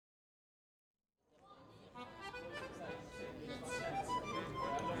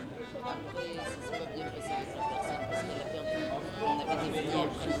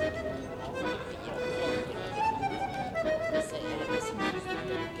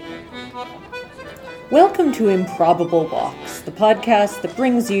Welcome to Improbable Walks, the podcast that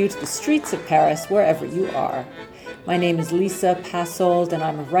brings you to the streets of Paris wherever you are. My name is Lisa Passold, and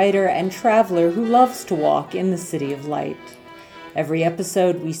I'm a writer and traveler who loves to walk in the City of Light. Every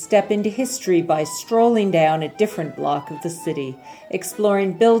episode, we step into history by strolling down a different block of the city,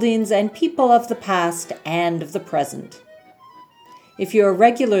 exploring buildings and people of the past and of the present. If you're a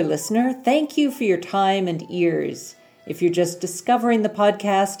regular listener, thank you for your time and ears. If you're just discovering the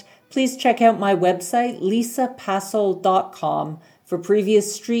podcast, please check out my website, lisapassold.com, for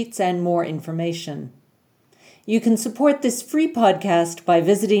previous streets and more information. You can support this free podcast by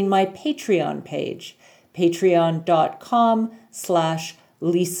visiting my Patreon page,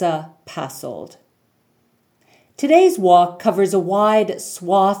 patreon.com/lisapassold. Today's walk covers a wide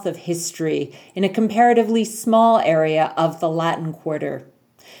swath of history in a comparatively small area of the Latin Quarter.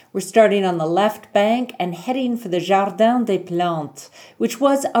 We're starting on the left bank and heading for the Jardin des Plantes, which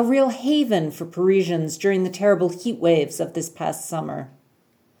was a real haven for Parisians during the terrible heat waves of this past summer.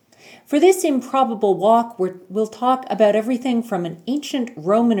 For this improbable walk, we'll talk about everything from an ancient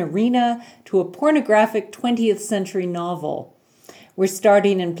Roman arena to a pornographic 20th century novel. We're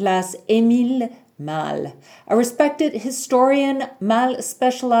starting in Place Émile Malle, a respected historian. Malle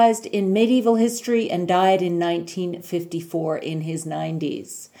specialized in medieval history and died in 1954 in his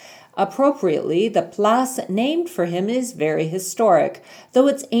 90s. Appropriately, the place named for him is very historic, though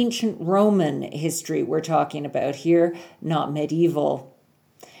it's ancient Roman history we're talking about here, not medieval.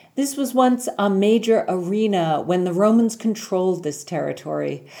 This was once a major arena when the Romans controlled this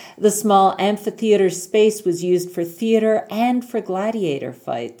territory. The small amphitheater space was used for theater and for gladiator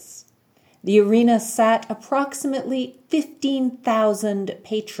fights. The arena sat approximately 15,000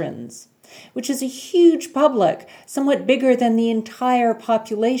 patrons, which is a huge public, somewhat bigger than the entire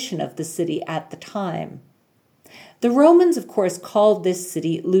population of the city at the time. The Romans, of course, called this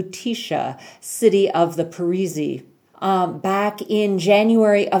city Lutetia, city of the Parisi. Back in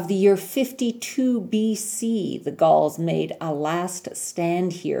January of the year 52 BC, the Gauls made a last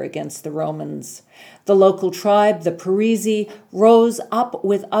stand here against the Romans. The local tribe, the Parisi, rose up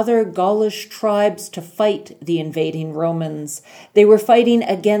with other Gaulish tribes to fight the invading Romans. They were fighting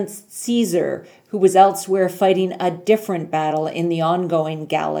against Caesar, who was elsewhere fighting a different battle in the ongoing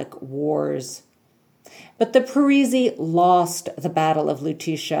Gallic Wars. But the Parisi lost the Battle of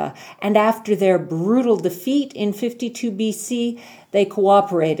Lutetia, and after their brutal defeat in 52 BC, they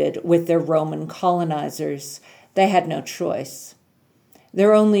cooperated with their Roman colonizers. They had no choice.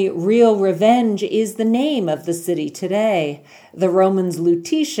 Their only real revenge is the name of the city today. The Romans'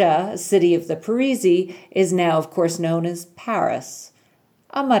 Lutetia, city of the Parisi, is now, of course, known as Paris,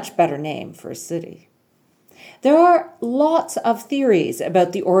 a much better name for a city. There are lots of theories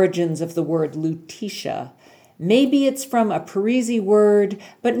about the origins of the word Lutetia. Maybe it's from a Parisi word,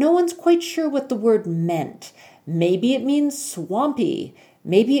 but no one's quite sure what the word meant. Maybe it means swampy.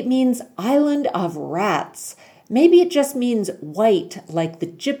 Maybe it means island of rats. Maybe it just means white, like the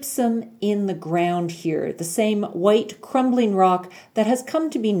gypsum in the ground here, the same white crumbling rock that has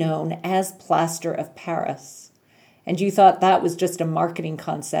come to be known as plaster of Paris. And you thought that was just a marketing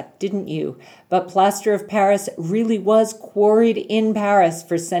concept, didn't you? But plaster of Paris really was quarried in Paris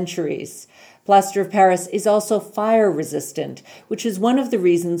for centuries. Plaster of Paris is also fire resistant, which is one of the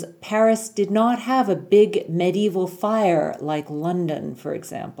reasons Paris did not have a big medieval fire like London, for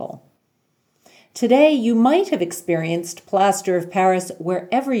example. Today, you might have experienced plaster of Paris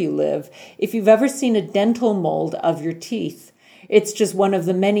wherever you live if you've ever seen a dental mold of your teeth. It's just one of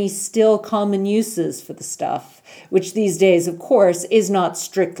the many still common uses for the stuff, which these days, of course, is not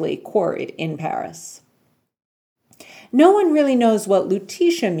strictly quarried in Paris. No one really knows what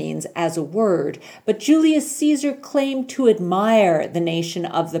Lutetia means as a word, but Julius Caesar claimed to admire the nation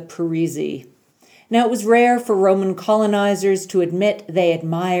of the Parisi. Now, it was rare for Roman colonizers to admit they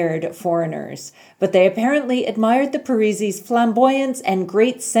admired foreigners, but they apparently admired the Parisi's flamboyance and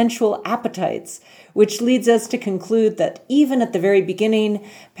great sensual appetites, which leads us to conclude that even at the very beginning,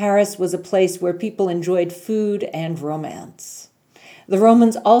 Paris was a place where people enjoyed food and romance. The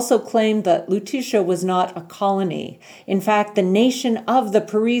Romans also claimed that Lutetia was not a colony. In fact, the nation of the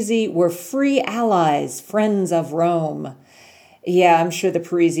Parisi were free allies, friends of Rome. Yeah, I'm sure the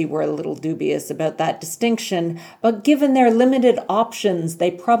Parisi were a little dubious about that distinction, but given their limited options,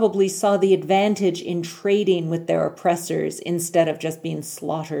 they probably saw the advantage in trading with their oppressors instead of just being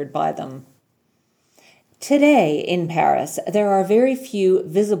slaughtered by them. Today in Paris, there are very few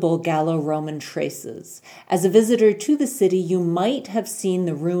visible Gallo-Roman traces. As a visitor to the city, you might have seen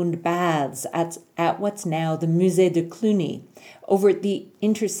the ruined baths at what's now the Musée de Cluny, over at the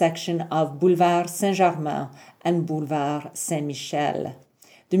intersection of Boulevard Saint-Germain and Boulevard Saint-Michel.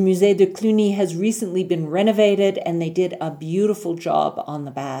 The Musée de Cluny has recently been renovated, and they did a beautiful job on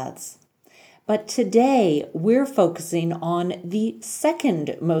the baths. But today, we're focusing on the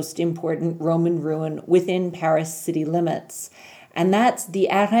second most important Roman ruin within Paris city limits, and that's the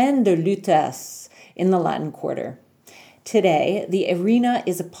Arène de Lutèce in the Latin Quarter. Today, the arena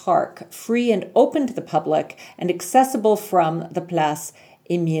is a park, free and open to the public, and accessible from the Place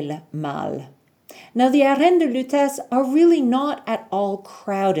Émile Malle. Now, the Arène de Lutèce are really not at all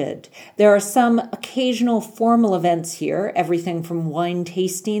crowded. There are some occasional formal events here, everything from wine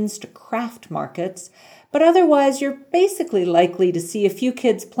tastings to craft markets, but otherwise you're basically likely to see a few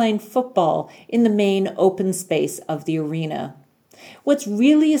kids playing football in the main open space of the arena. What's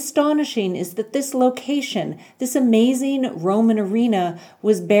really astonishing is that this location, this amazing Roman arena,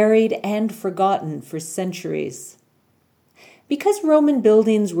 was buried and forgotten for centuries. Because Roman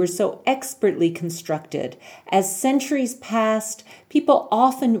buildings were so expertly constructed, as centuries passed, people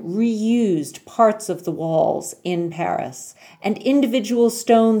often reused parts of the walls in Paris, and individual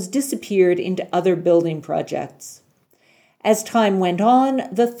stones disappeared into other building projects. As time went on,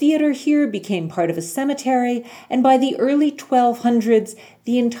 the theater here became part of a cemetery, and by the early 1200s,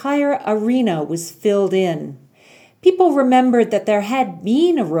 the entire arena was filled in. People remembered that there had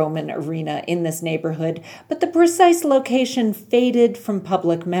been a Roman arena in this neighborhood, but the precise location faded from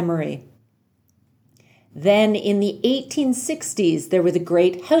public memory. Then, in the 1860s, there were the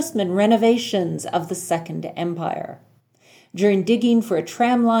great Haussmann renovations of the Second Empire. During digging for a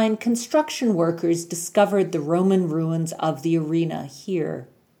tram line, construction workers discovered the Roman ruins of the arena here.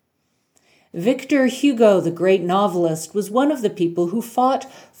 Victor Hugo, the great novelist, was one of the people who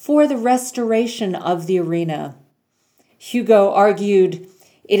fought for the restoration of the arena. Hugo argued,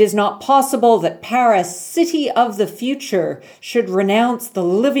 "It is not possible that Paris, city of the future, should renounce the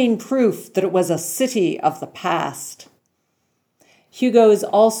living proof that it was a city of the past." Hugo is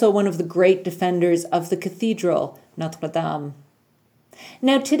also one of the great defenders of the cathedral, Notre Dame.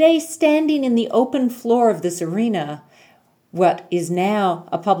 Now today, standing in the open floor of this arena, what is now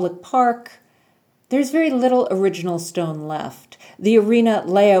a public park, there's very little original stone left. The arena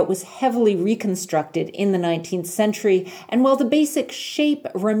layout was heavily reconstructed in the 19th century, and while the basic shape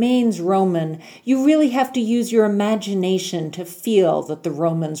remains Roman, you really have to use your imagination to feel that the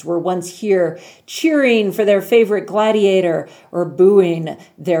Romans were once here cheering for their favorite gladiator or booing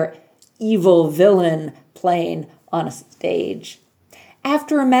their evil villain playing on a stage.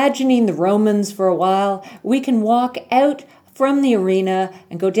 After imagining the Romans for a while, we can walk out from the arena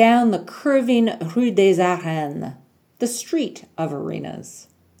and go down the curving Rue des Arènes, the street of arenas.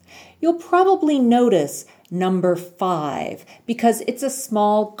 You'll probably notice number 5 because it's a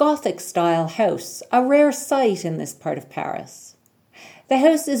small Gothic-style house, a rare sight in this part of Paris. The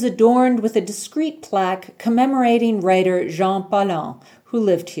house is adorned with a discreet plaque commemorating writer Jean Paulhan, who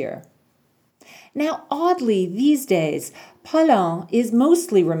lived here. Now, oddly, these days, Paulhan is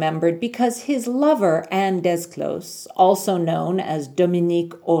mostly remembered because his lover, Anne Descloses, also known as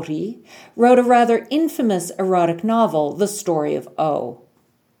Dominique Ory, wrote a rather infamous erotic novel, The Story of O.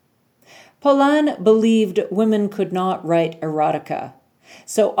 Paulhan believed women could not write erotica,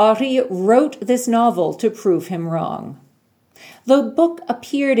 so Ory wrote this novel to prove him wrong. The book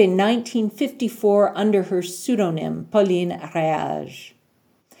appeared in 1954 under her pseudonym, Pauline Réage.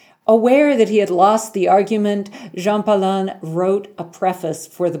 Aware that he had lost the argument, Jean Paulhan wrote a preface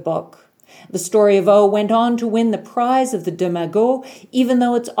for the book. The Story of O went on to win the prize of the de Magot, even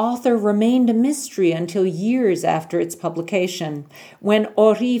though its author remained a mystery until years after its publication, when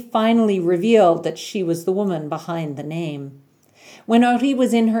Ory finally revealed that she was the woman behind the name. When Ory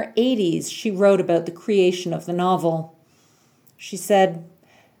was in her 80s, she wrote about the creation of the novel. She said,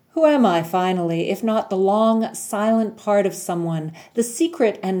 "Who am I, finally, if not the long, silent part of someone, the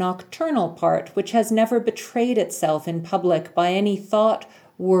secret and nocturnal part which has never betrayed itself in public by any thought,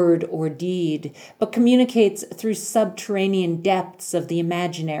 word, or deed, but communicates through subterranean depths of the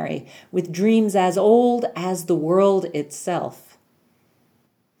imaginary, with dreams as old as the world itself?"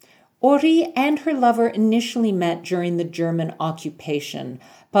 Ory and her lover initially met during the German occupation.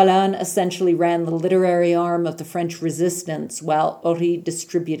 Paulhan essentially ran the literary arm of the French resistance, while Ory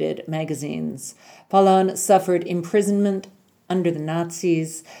distributed magazines. Paulhan suffered imprisonment under the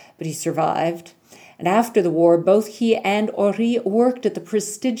Nazis, but he survived. And after the war, both he and Ory worked at the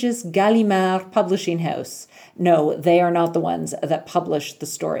prestigious Gallimard publishing house. No, they are not the ones that published The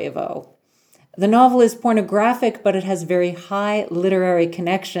Story of O. The novel is pornographic, but it has very high literary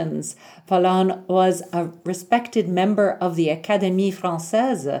connections. Paulhan was a respected member of the Académie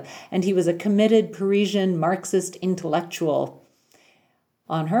Française, and he was a committed Parisian Marxist intellectual.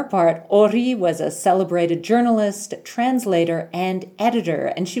 On her part, Horry was a celebrated journalist, translator, and editor,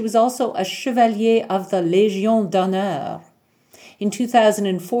 and she was also a Chevalier of the Légion d'honneur. In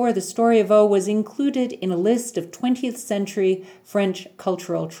 2004, the story of O was included in a list of 20th century French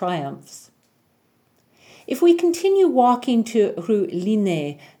cultural triumphs. If we continue walking to Rue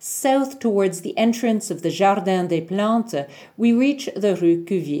Linné, south towards the entrance of the Jardin des Plantes, we reach the Rue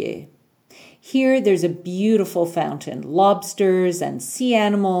Cuvier. Here there's a beautiful fountain, lobsters and sea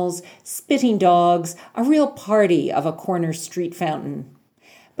animals, spitting dogs, a real party of a corner street fountain.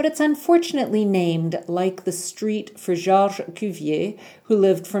 But it's unfortunately named like the street for Georges Cuvier, who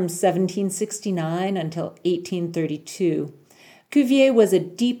lived from 1769 until 1832. Cuvier was a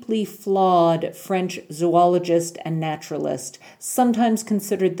deeply flawed French zoologist and naturalist, sometimes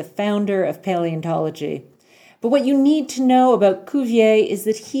considered the founder of paleontology. But what you need to know about Cuvier is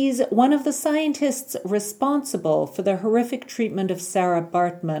that he's one of the scientists responsible for the horrific treatment of Sarah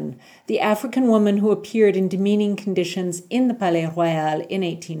Baartman, the African woman who appeared in demeaning conditions in the Palais Royal in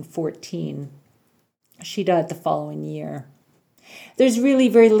 1814. She died the following year. There's really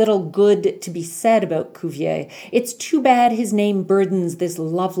very little good to be said about Cuvier. It's too bad his name burdens this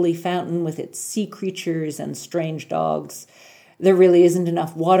lovely fountain with its sea creatures and strange dogs. There really isn't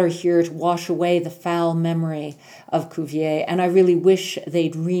enough water here to wash away the foul memory of Cuvier, and I really wish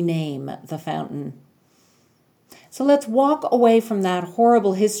they'd rename the fountain. So let's walk away from that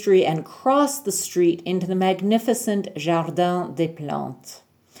horrible history and cross the street into the magnificent Jardin des Plantes,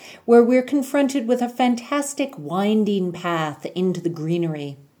 where we're confronted with a fantastic winding path into the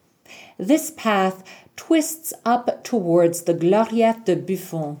greenery. This path twists up towards the Gloriette de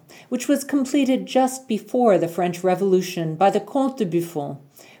Buffon, which was completed just before the French Revolution by the Comte de Buffon,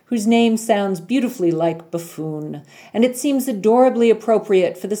 whose name sounds beautifully like buffoon, and it seems adorably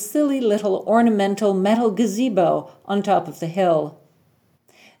appropriate for the silly little ornamental metal gazebo on top of the hill.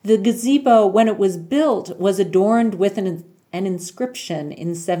 The gazebo, when it was built, was adorned with an inscription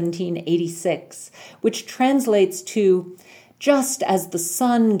in 1786, which translates to, "Just as the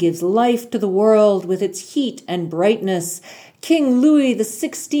sun gives life to the world with its heat and brightness, King Louis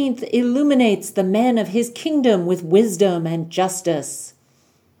XVI illuminates the men of his kingdom with wisdom and justice."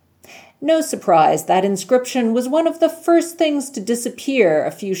 No surprise, that inscription was one of the first things to disappear a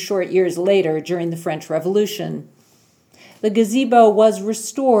few short years later during the French Revolution. The gazebo was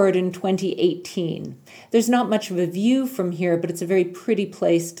restored in 2018. There's not much of a view from here, but it's a very pretty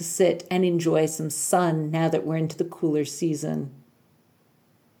place to sit and enjoy some sun now that we're into the cooler season.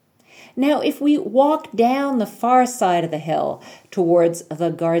 Now, if we walk down the far side of the hill towards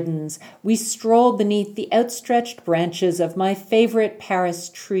the gardens, we stroll beneath the outstretched branches of my favorite Paris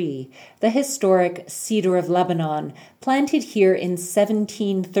tree, the historic Cedar of Lebanon, planted here in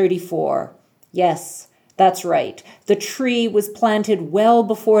 1734. Yes, that's right. The tree was planted well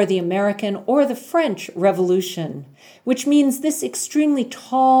before the American or the French Revolution, which means this extremely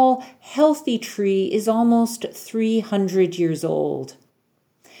tall, healthy tree is almost 300 years old.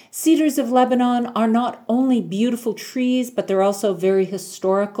 Cedars of Lebanon are not only beautiful trees, but they're also very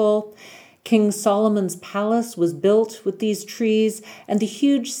historical. King Solomon's palace was built with these trees, and the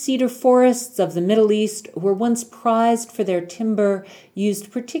huge cedar forests of the Middle East were once prized for their timber, used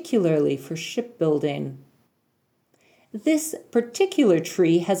particularly for shipbuilding. This particular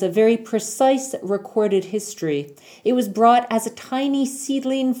tree has a very precise recorded history. It was brought as a tiny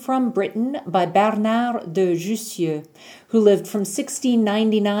seedling from Britain by Bernard de Jussieu, who lived from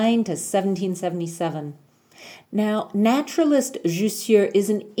 1699 to 1777. Now, naturalist Jussieu is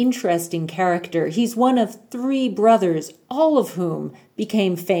an interesting character. He's one of 3 brothers, all of whom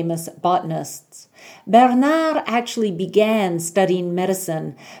became famous botanists. Bernard actually began studying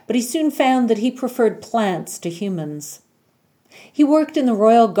medicine, but he soon found that he preferred plants to humans. He worked in the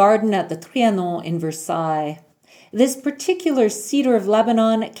royal garden at the Trianon in Versailles. This particular cedar of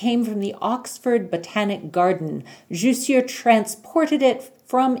Lebanon came from the Oxford Botanic Garden. Jussieu transported it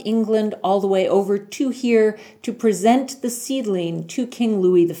from England all the way over to here to present the seedling to King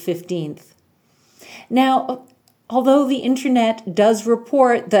Louis XV. Now, although the internet does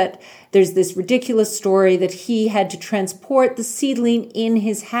report that there's this ridiculous story that he had to transport the seedling in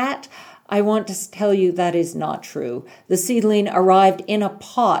his hat, I want to tell you that is not true. The seedling arrived in a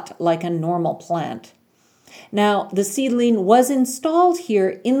pot like a normal plant. Now, the seedling was installed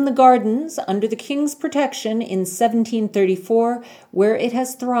here in the gardens under the king's protection in 1734, where it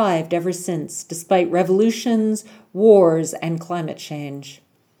has thrived ever since, despite revolutions, wars, and climate change.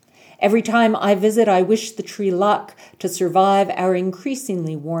 Every time I visit, I wish the tree luck to survive our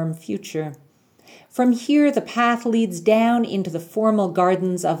increasingly warm future. From here, the path leads down into the formal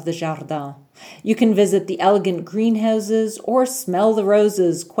gardens of the Jardin. You can visit the elegant greenhouses or smell the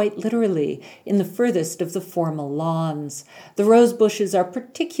roses, quite literally, in the furthest of the formal lawns. The rose bushes are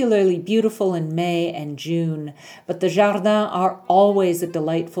particularly beautiful in May and June, but the Jardins are always a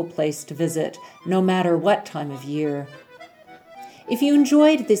delightful place to visit, no matter what time of year. If you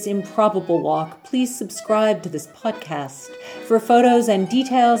enjoyed this improbable walk, please subscribe to this podcast. For photos and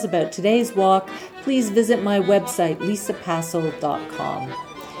details about today's walk, please visit my website, lisapassel.com.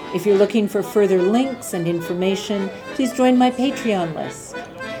 If you're looking for further links and information, please join my Patreon list.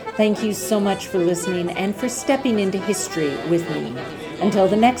 Thank you so much for listening and for stepping into history with me. Until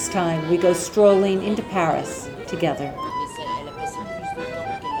the next time we go strolling into Paris together.